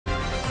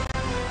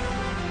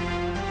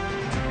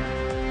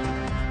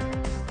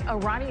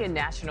Iranian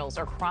nationals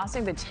are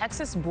crossing the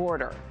Texas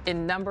border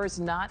in numbers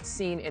not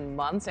seen in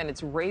months, and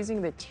it's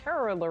raising the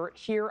terror alert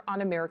here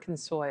on American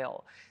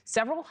soil.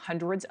 Several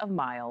hundreds of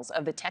miles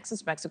of the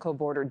Texas-Mexico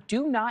border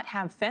do not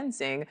have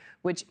fencing,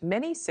 which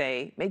many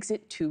say makes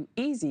it too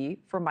easy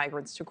for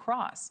migrants to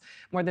cross.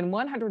 More than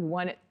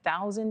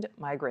 101,000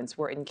 migrants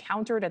were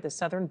encountered at the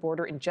southern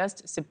border in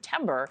just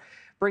September,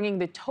 bringing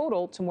the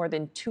total to more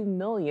than 2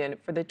 million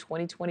for the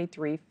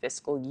 2023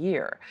 fiscal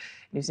year.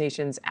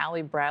 NewsNation's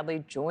Allie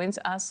Bradley joins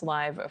us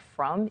live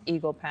from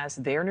Eagle Pass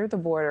there near the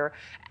border.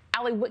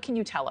 Allie, what can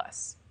you tell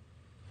us?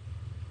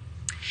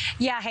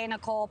 Yeah, hey,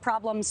 Nichole,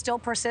 problems still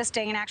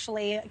persisting and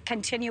actually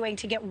continuing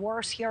to get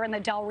worse here in the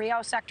Del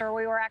Rio sector.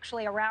 We were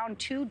actually around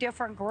two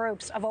different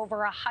groups of over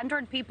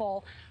 100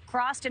 people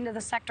crossed into the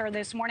sector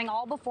this morning,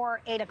 all before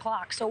 8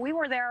 o'clock. So we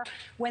were there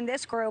when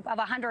this group of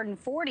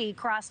 140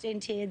 crossed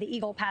into the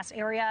Eagle Pass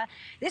area.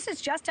 This is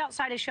just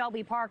outside of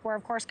Shelby Park, where,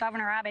 of course,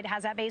 Governor Abbott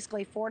has that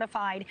basically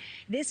fortified.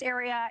 This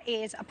area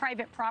is a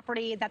private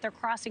property that they're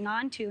crossing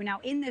onto. Now,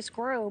 in this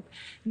group,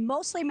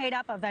 mostly made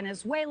up of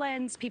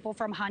Venezuelans, people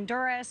from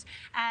Honduras,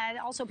 and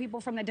also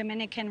people from the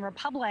Dominican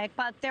Republic.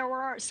 But there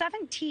were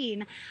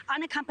 17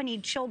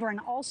 unaccompanied children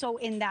also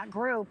in that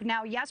group.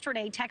 Now,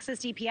 yesterday, Texas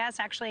DPS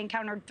actually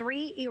encountered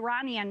 3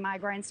 Iranian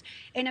migrants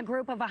in a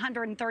group of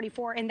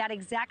 134 in that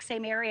exact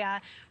same area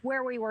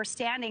where we were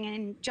standing.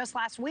 And just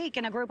last week,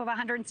 in a group of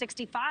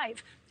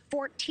 165,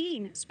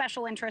 14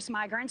 special interest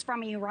migrants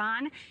from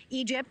Iran,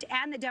 Egypt,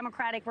 and the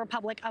Democratic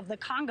Republic of the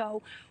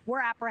Congo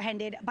were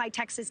apprehended by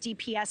Texas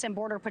DPS and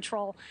Border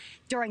Patrol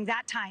during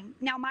that time.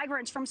 Now,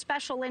 migrants from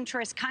special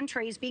interest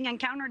countries being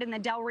encountered in the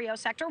Del Rio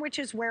sector, which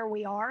is where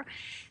we are,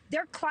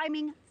 they're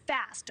climbing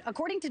fast.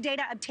 According to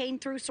data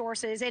obtained through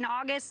sources, in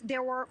August,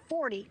 there were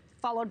 40,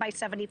 followed by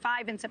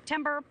 75 in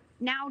September.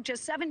 Now,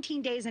 just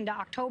 17 days into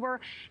October,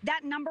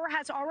 that number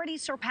has already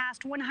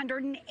surpassed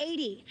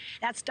 180.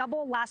 That's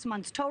double last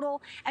month's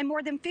total and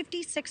more than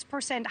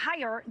 56%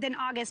 higher than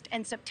August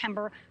and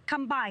September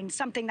combined,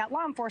 something that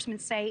law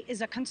enforcement say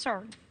is a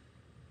concern.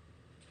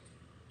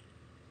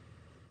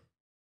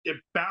 It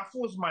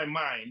baffles my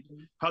mind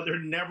how they're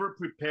never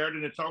prepared,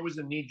 and it's always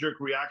a knee-jerk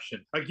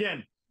reaction.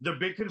 Again, the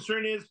big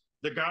concern is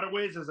the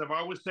gotaways, as I've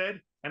always said,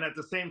 and at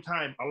the same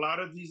time, a lot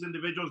of these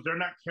individuals, they're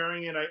not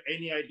carrying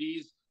any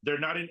IDs. They're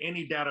not in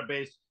any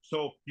database.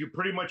 So you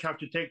pretty much have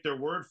to take their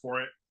word for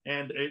it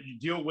and you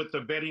deal with the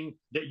vetting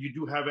that you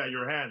do have at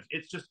your hands.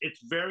 It's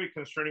very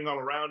concerning all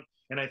around.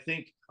 And I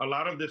think a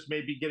lot of this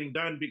may be getting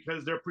done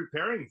because they're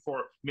preparing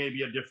for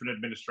maybe a different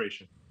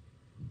administration.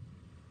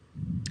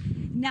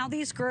 Now,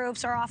 these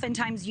groups are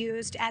oftentimes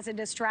used as a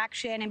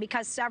distraction, and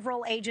because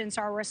several agents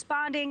are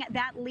responding,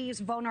 that leaves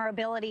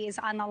vulnerabilities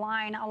on the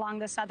line along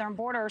the southern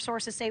border.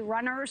 Sources say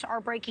runners are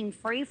breaking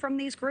free from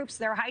these groups.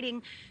 They're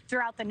hiding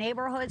throughout the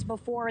neighborhoods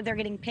before they're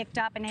getting picked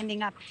up and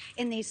ending up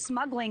in these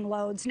smuggling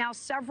loads. Now,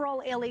 several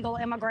illegal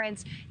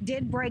immigrants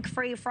did break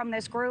free from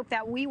this group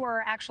that we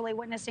were actually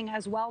witnessing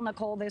as well,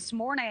 Nichole, this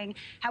morning.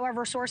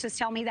 However, sources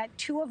tell me that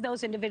 2 of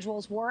those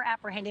individuals were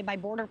apprehended by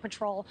Border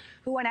Patrol,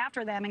 who went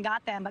after them and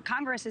got them. But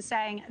Congress is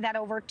saying that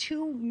over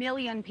 2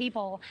 million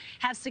people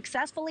have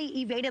successfully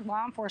evaded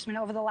law enforcement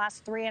over the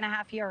last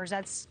 3.5 years.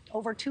 That's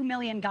over 2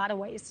 million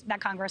gotaways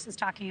that Congress is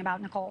talking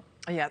about, Nichole.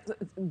 Yeah,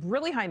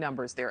 really high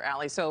numbers there,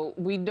 Allie. So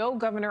we know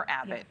Governor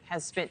Abbott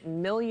has spent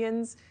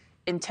millions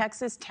in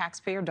Texas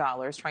taxpayer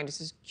dollars trying to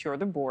secure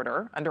the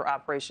border under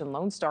Operation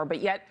Lone Star, but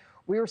yet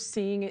we're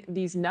seeing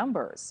these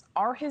numbers.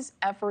 Are his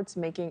efforts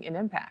making an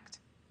impact?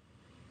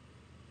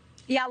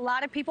 Yeah, a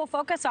lot of people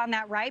focus on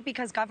that, right?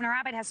 Because Governor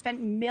Abbott has spent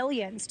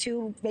millions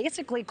to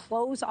basically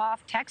close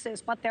off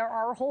Texas. But there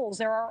are holes.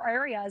 There are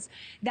areas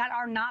that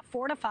are not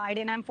fortified.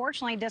 And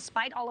unfortunately,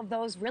 despite all of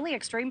those really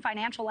extreme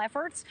financial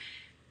efforts,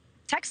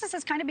 Texas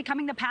is kind of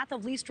becoming the path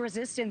of least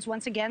resistance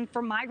once again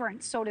for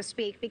migrants, so to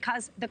speak,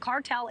 because the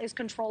cartel is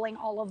controlling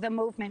all of the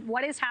movement.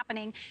 What is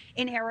happening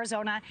in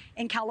Arizona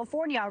and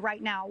California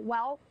right now?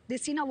 Well, the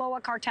Sinaloa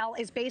cartel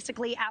is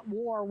basically at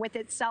war with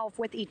itself,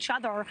 with each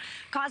other,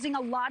 causing a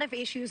lot of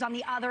issues on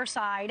the other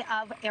side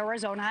of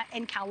Arizona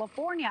and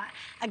California.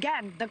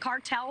 Again, the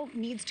cartel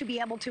needs to be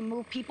able to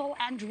move people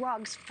and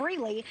drugs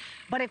freely.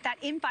 But if that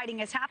infighting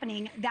is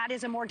happening, that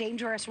is a more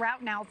dangerous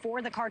route now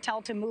for the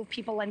cartel to move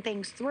people and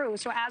things through.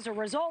 So as a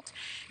result,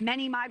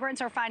 many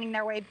migrants are finding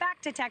their way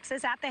back to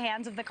Texas at the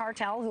hands of the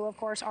cartel, who, of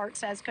course, Art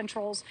says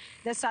controls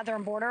the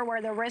southern border,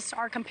 where the risks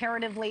are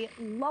comparatively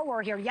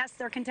lower here. Yes,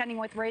 they're contending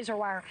with razor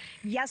wire.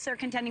 Yes, they're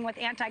contending with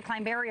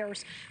anti-climb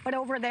barriers. But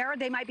over there,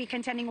 they might be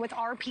contending with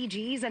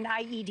RPGs and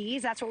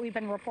IEDs. That's what we've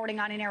been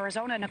reporting on in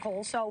Arizona,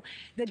 Nichole. So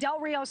the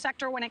Del Rio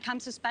sector, when it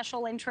comes to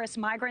special interest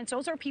migrants,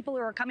 those are people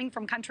who are coming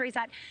from countries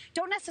that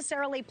don't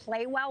necessarily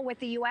play well with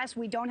the U.S.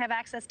 We don't have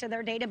access to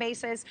their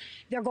databases.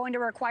 They're going to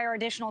require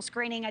additional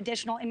screening,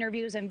 additional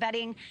interviews and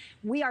vetting.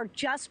 We are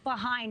just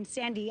behind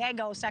San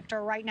Diego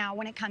sector right now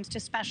when it comes to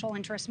special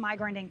interest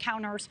migrant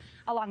encounters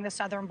along the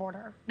southern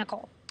border.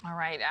 Nichole. All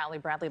right, Allie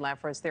Bradley live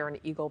for us there in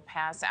Eagle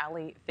Pass.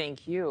 Allie,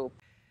 thank you.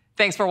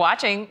 Thanks for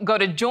watching. Go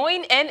to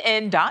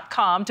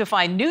joinnn.com to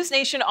find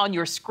NewsNation on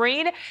your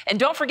screen. And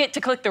don't forget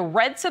to click the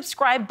red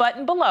subscribe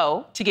button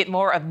below to get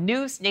more of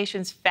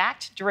NewsNation's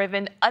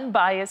fact-driven,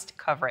 unbiased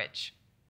coverage.